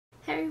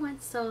Hi everyone,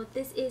 so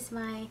this is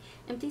my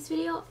Empties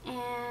video,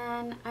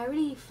 and I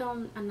already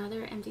filmed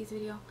another Empties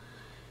video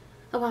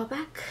a while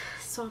back,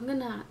 so I'm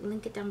gonna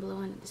link it down below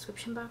in the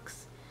description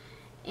box.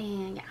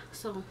 And yeah,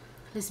 so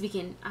let's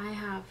begin. I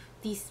have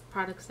these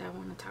products that I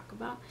want to talk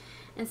about,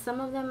 and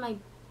some of them I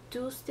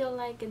do still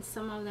like, and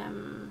some of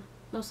them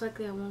most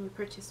likely I won't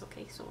repurchase.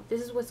 Okay, so this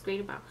is what's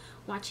great about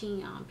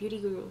watching beauty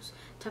gurus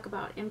talk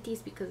about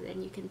Empties, because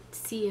then you can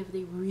see if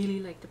they really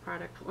like the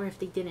product or if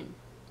they didn't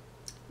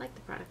like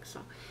the product.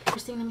 So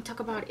first thing let me talk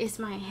about is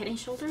my Head and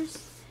Shoulders.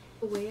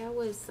 The way I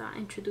was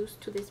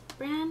introduced to this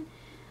brand,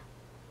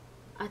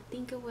 I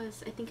think it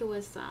was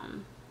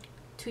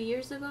 2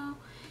 years ago.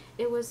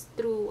 It was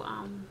through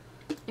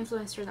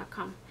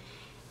influencer.com.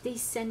 They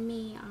sent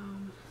me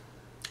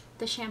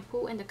the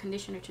shampoo and the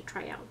conditioner to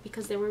try out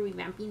because they were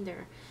revamping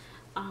their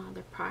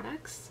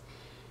products,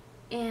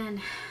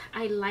 and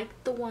I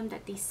liked the one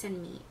that they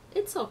sent me.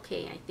 It's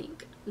okay, I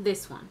think.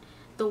 This one,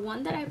 the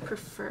one that I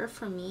prefer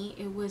for me,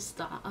 it was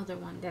the other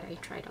one that I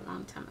tried a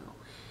long time ago,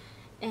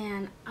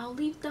 and I'll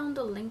leave down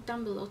the link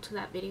down below to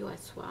that video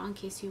as well in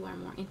case you are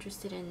more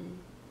interested in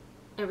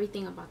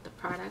everything about the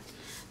product.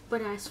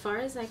 But as far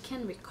as I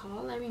can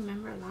recall, I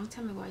remember a long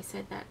time ago I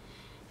said that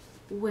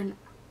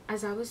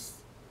as I was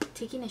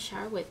taking a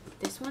shower with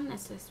this one,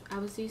 as I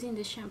was using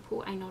this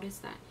shampoo, I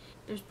noticed that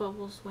there's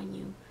bubbles when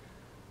you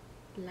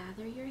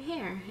lather your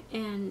hair,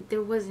 and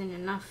there wasn't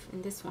enough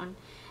in this one.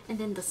 And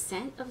then the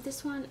scent of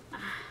this one,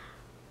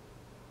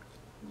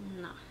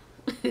 no.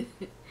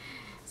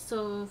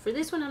 So for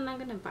this one, I'm not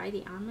gonna buy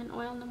the almond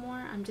oil no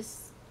more. I'm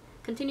just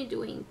continue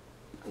doing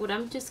what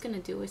I'm just gonna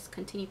do is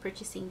continue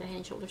purchasing the Head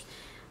and Shoulders,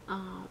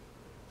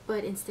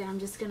 but instead I'm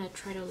just gonna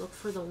try to look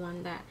for the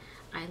one that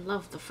I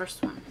love, the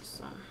first one.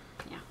 So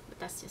yeah, but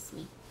that's just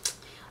me.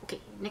 Okay,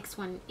 next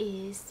one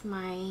is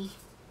my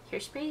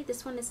hairspray.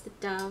 This one is the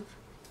Dove.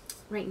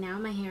 Right now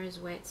my hair is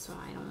wet, so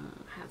I don't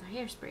have the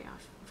hairspray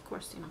off, of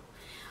course, you know.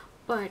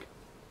 But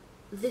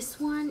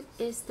this one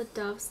is the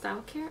Dove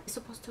Style Care. It's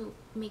supposed to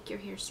make your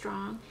hair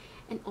strong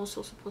and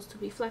also supposed to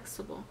be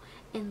flexible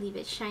and leave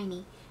it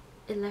shiny.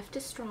 It left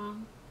it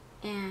strong,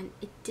 and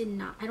it did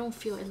not, I don't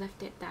feel it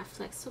left it that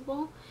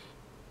flexible.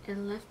 It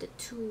left it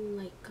too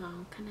like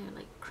kind of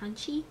like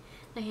crunchy,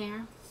 the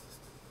hair.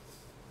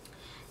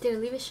 Did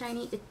it leave it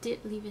shiny? It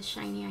did leave it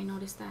shiny. I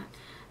noticed that.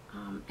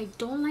 I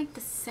don't like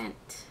the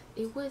scent.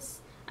 It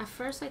was, at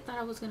first I thought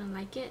I was gonna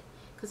like it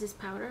because it's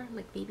powder,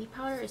 like baby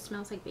powder. It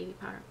smells like baby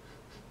powder,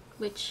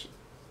 which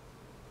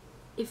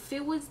if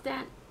it was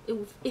that,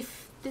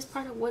 if this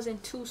product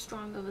wasn't too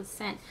strong of a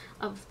scent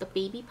of the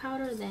baby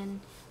powder,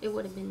 then it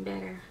would have been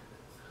better.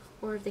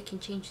 Or if they can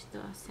change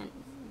the scent,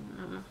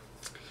 I don't know.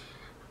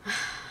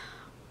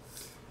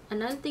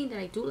 Another thing that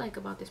I do like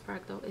about this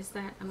product though is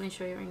that I'm going to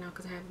show you right now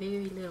because I have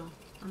very little.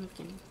 I'm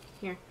looking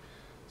here,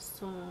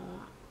 so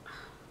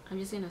I'm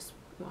just gonna,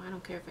 well, I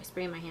don't care if I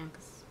spray in my hand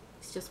because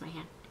it's just my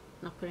hand,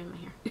 and I'll put it in my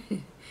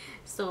hair.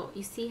 So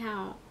you see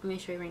how, I'm going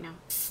to show you right now,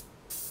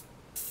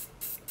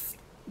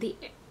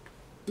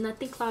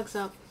 nothing clogs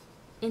up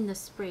in the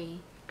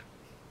spray.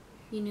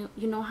 You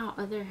know how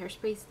other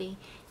hairsprays,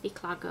 they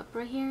clog up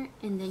right here,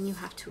 and then you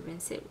have to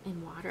rinse it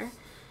in water.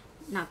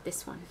 Not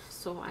this one.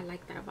 So I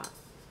like that about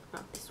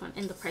this one,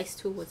 and the price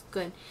too was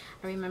good.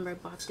 I remember I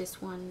bought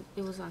this one,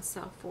 it was on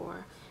sale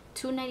for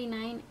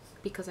 $2.99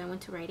 because I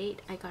went to Rite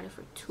Aid. I got it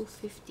for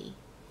 $2.50,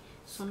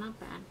 so not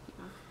bad, you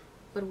know.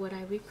 But would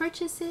I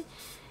repurchase it?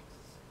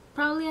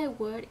 Probably I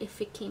would if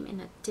it came in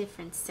a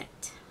different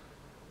scent.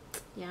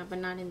 Yeah, but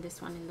not in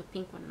this one, in the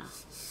pink one, no.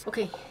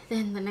 Okay,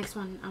 then the next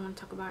one I want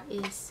to talk about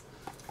is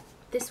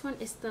this one.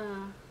 Is the,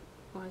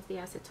 well, it's the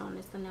acetone.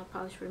 It's the nail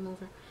polish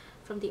remover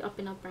from the Up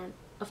and Up brand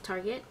of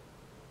Target.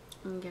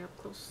 I'm gonna get up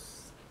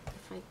close.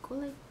 If I go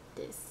like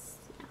this,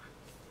 yeah,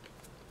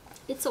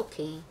 it's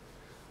okay.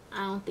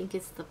 I don't think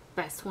it's the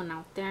best one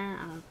out there.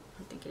 I don't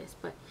think it is,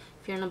 but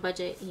if you're on a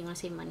budget and you want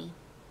to save money,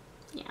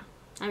 yeah,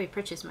 I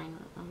repurchased mine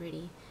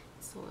already.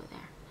 It's over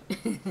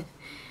there.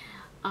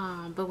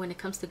 But when it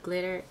comes to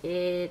glitter,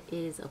 it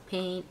is a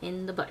pain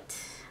in the butt.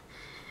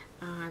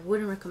 I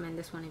wouldn't recommend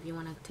this one if you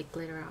want to take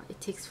glitter out. It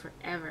takes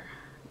forever,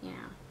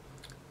 yeah,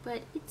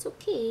 but it's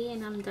okay,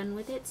 and I'm done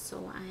with it,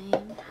 so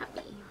I'm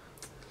happy.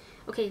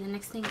 Okay, the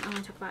next thing I want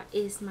to talk about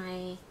is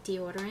my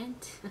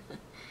deodorant.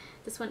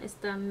 This one is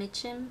the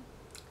Mitchum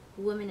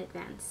Women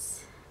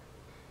Advance.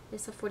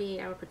 It's a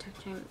 48-hour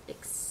protection,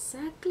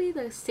 exactly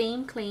the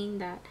same claim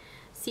that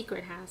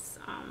Secret has.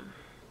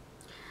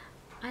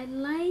 I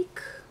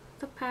like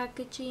the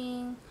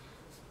packaging,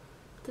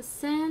 the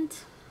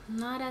scent,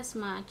 not as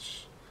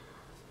much.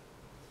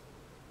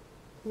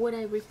 Would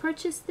I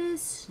repurchase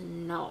this?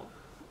 No,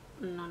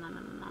 I'm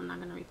not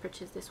gonna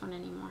repurchase this one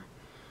anymore.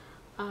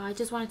 I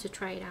just wanted to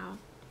try it out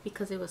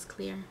because it was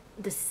clear.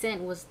 The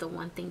scent was the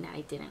one thing that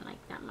I didn't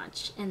like that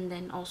much, and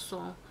then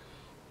also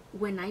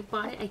when I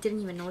bought it, I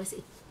didn't even notice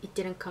it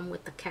didn't come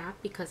with the cap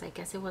because I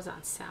guess it was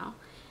on sale.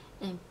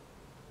 And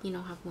you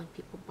know how when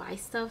people buy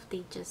stuff,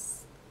 they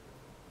just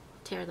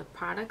tear the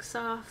products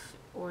off,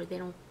 or they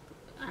don't,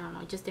 I don't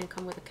know, it just didn't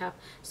come with a cap.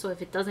 So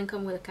if it doesn't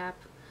come with a cap,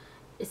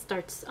 it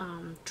starts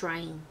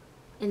drying,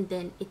 and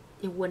then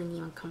it wouldn't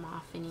even come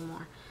off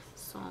anymore.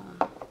 So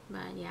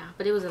but yeah,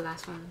 but it was the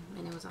last one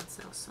and it was on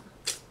sale. So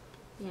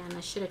yeah, and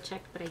I should have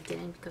checked, but I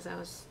didn't because I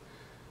was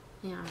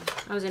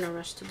in a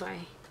rush to buy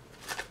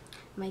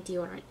my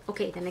deodorant.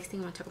 Okay, the next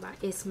thing I want to talk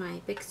about is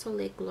my Big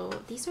Soleil Glow.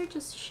 These are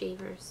just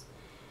shavers,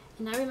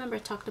 and I remember I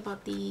talked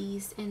about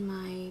these in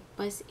my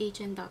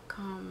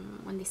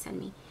buzzagent.com when they sent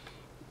me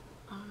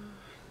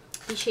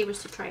these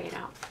shavers to try it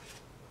out,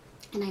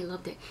 and I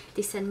loved it.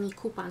 They sent me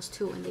coupons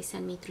too, and they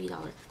sent me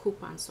 $3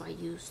 coupons, so I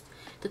used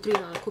the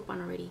 $3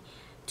 coupon already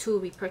to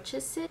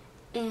repurchase it,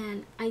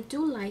 and I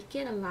do like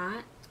it a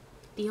lot.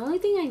 The only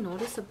thing I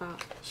notice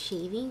about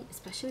shaving,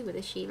 especially with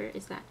a shaver,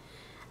 is that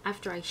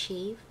after I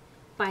shave,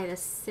 by the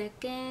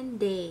second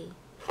day,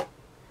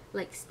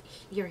 like,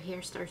 your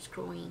hair starts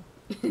growing.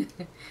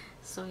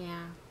 So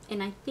yeah,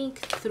 and I think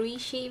 3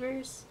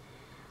 shavers,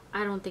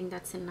 I don't think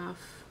that's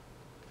enough.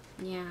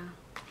 Yeah,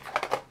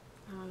 I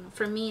don't know.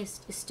 For me,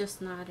 it's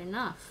just not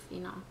enough, you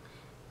know.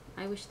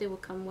 I wish they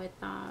would come with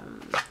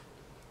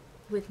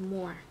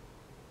more.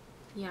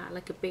 Yeah,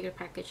 like a bigger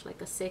package, like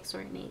a 6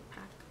 or an 8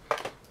 pack,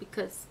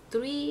 because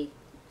 3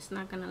 is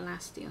not gonna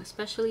last you,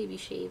 especially if you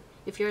shave.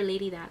 If you're a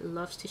lady that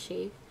loves to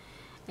shave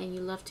and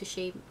you love to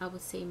shave, I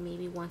would say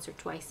maybe once or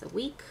twice a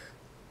week.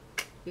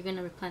 You're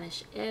gonna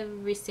replenish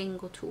every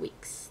single 2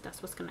 weeks.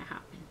 That's what's gonna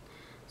happen.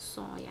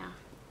 So yeah,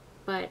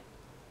 but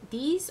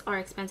these are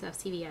expensive at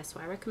CVS, so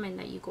I recommend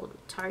that you go to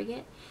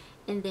Target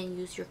and then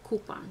use your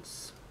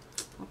coupons.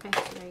 Okay,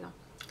 so there you go.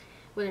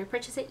 Will I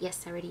purchase it?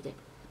 Yes, I already did.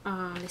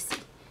 Let's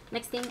see.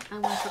 Next thing I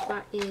want to talk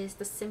about is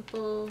the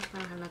Simple, I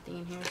don't have nothing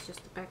in here, it's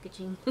just the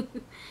packaging.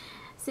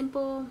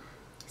 Simple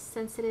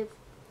Sensitive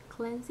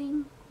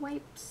Cleansing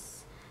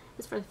Wipes.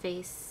 It's for the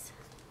face.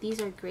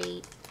 These are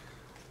great.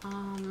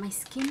 My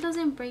skin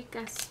doesn't break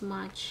as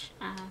much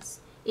as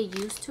it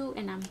used to,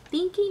 and I'm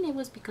thinking it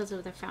was because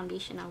of the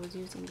foundation I was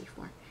using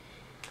before.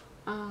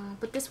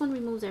 But this one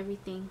removes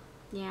everything.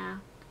 Yeah,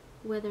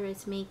 whether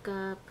it's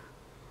makeup,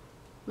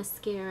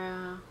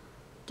 mascara,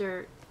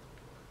 dirt,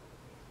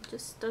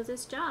 just does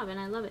its job, and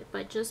I love it.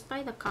 But just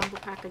buy the combo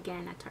pack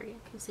again at Target.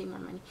 You'll save more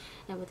money,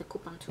 and with a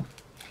coupon too.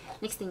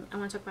 Next thing I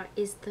want to talk about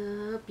is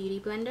the beauty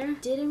blender.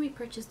 Didn't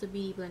repurchase the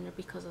beauty blender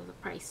because of the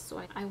price,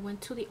 so I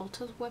went to the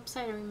Ulta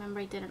website. I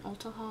remember I did an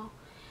Ulta haul,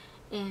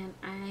 and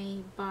I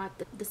bought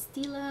the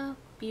Stila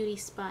beauty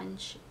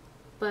sponge,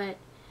 but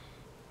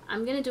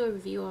I'm gonna do a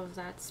review of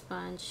that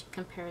sponge,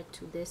 compare it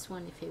to this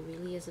one, if it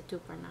really is a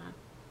dupe or not.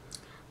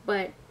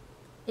 But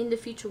in the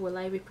future, will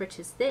I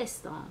repurchase this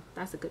though?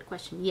 That's a good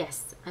question.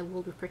 Yes, I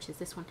will repurchase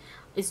this one.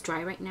 It's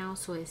dry right now,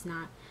 so it's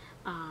not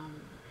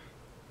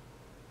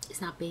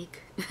big.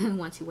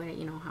 Once you wet it,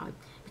 you know how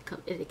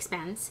it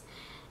expands.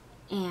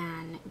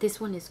 And this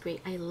one is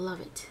great. I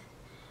love it.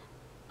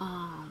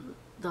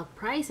 The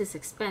price is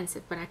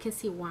expensive, but I can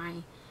see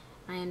why.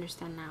 I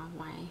understand now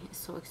why it's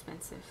so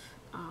expensive.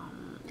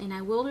 And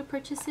I will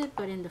repurchase it,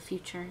 but in the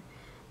future,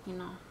 you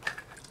know,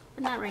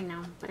 but not right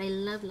now. But I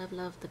love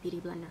the beauty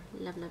blender.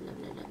 Love.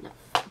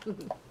 I don't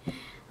know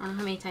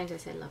how many times I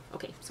said love.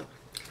 Okay, so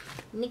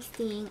next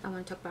thing I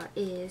want to talk about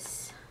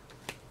is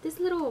this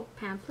little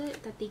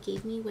pamphlet that they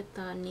gave me with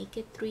the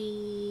Naked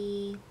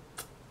 3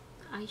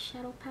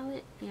 eyeshadow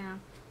palette. Yeah,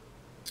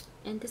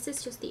 and this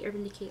is just the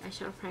Urban Decay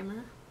eyeshadow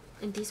primer,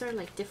 and these are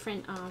like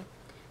different.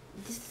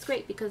 This is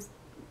great because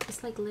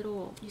it's like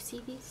little, you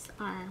see, this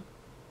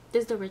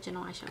is the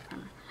original eyeshadow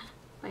primer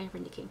by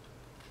Urban Decay.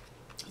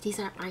 These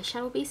are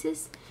eyeshadow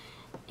bases,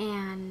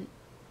 and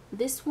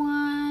this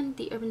one,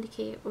 the Urban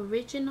Decay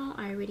original,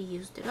 I already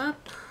used it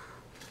up.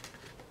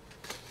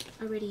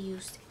 I already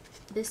used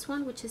this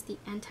one, which is the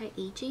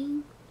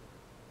anti-aging,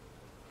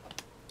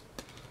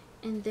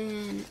 and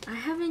then I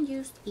haven't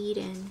used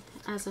Eden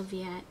as of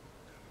yet.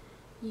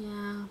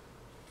 Yeah,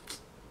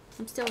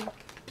 I'm still not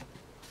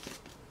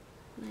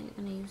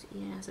gonna use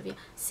Eden as of yet.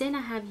 Sin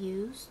I have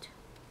used,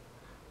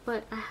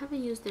 but I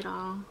haven't used it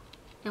all.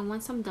 And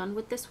once I'm done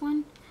with this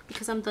one,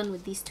 because I'm done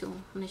with these two,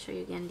 I'm gonna show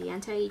you again the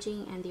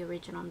anti-aging and the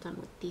original. I'm done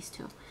with these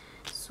two,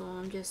 so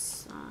I'm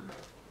just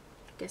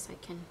guess I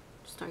can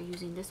start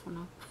using this one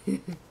up.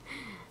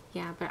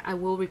 Yeah, but I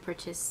will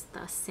repurchase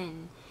the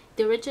Sin.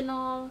 The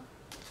original,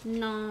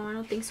 no, I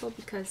don't think so,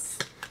 because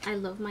I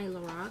love my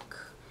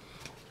Lorac,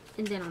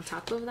 and then on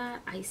top of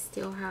that I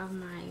still have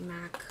my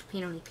MAC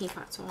paint only paint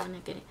pot, so I want to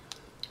get it.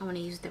 I want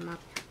to use them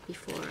up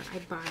before I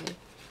buy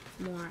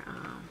more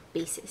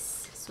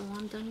bases. So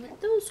I'm done with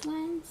those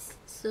ones.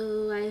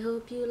 So I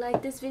hope you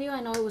like this video.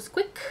 I know it was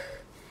quick,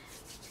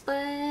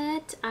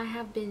 but I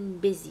have been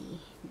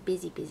busy,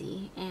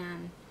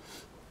 and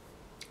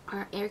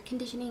our air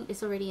conditioning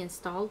is already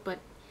installed, but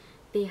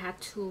they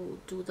had to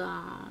do the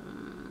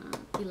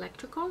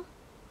electrical.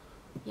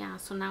 Yeah,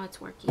 so now it's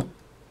working.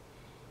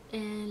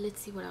 And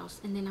let's see what else.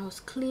 And then I was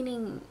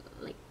cleaning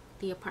like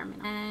the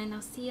apartment, and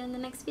I'll see you in the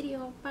next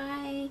video.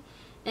 Bye.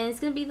 And it's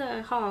gonna be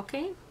the haul,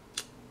 okay?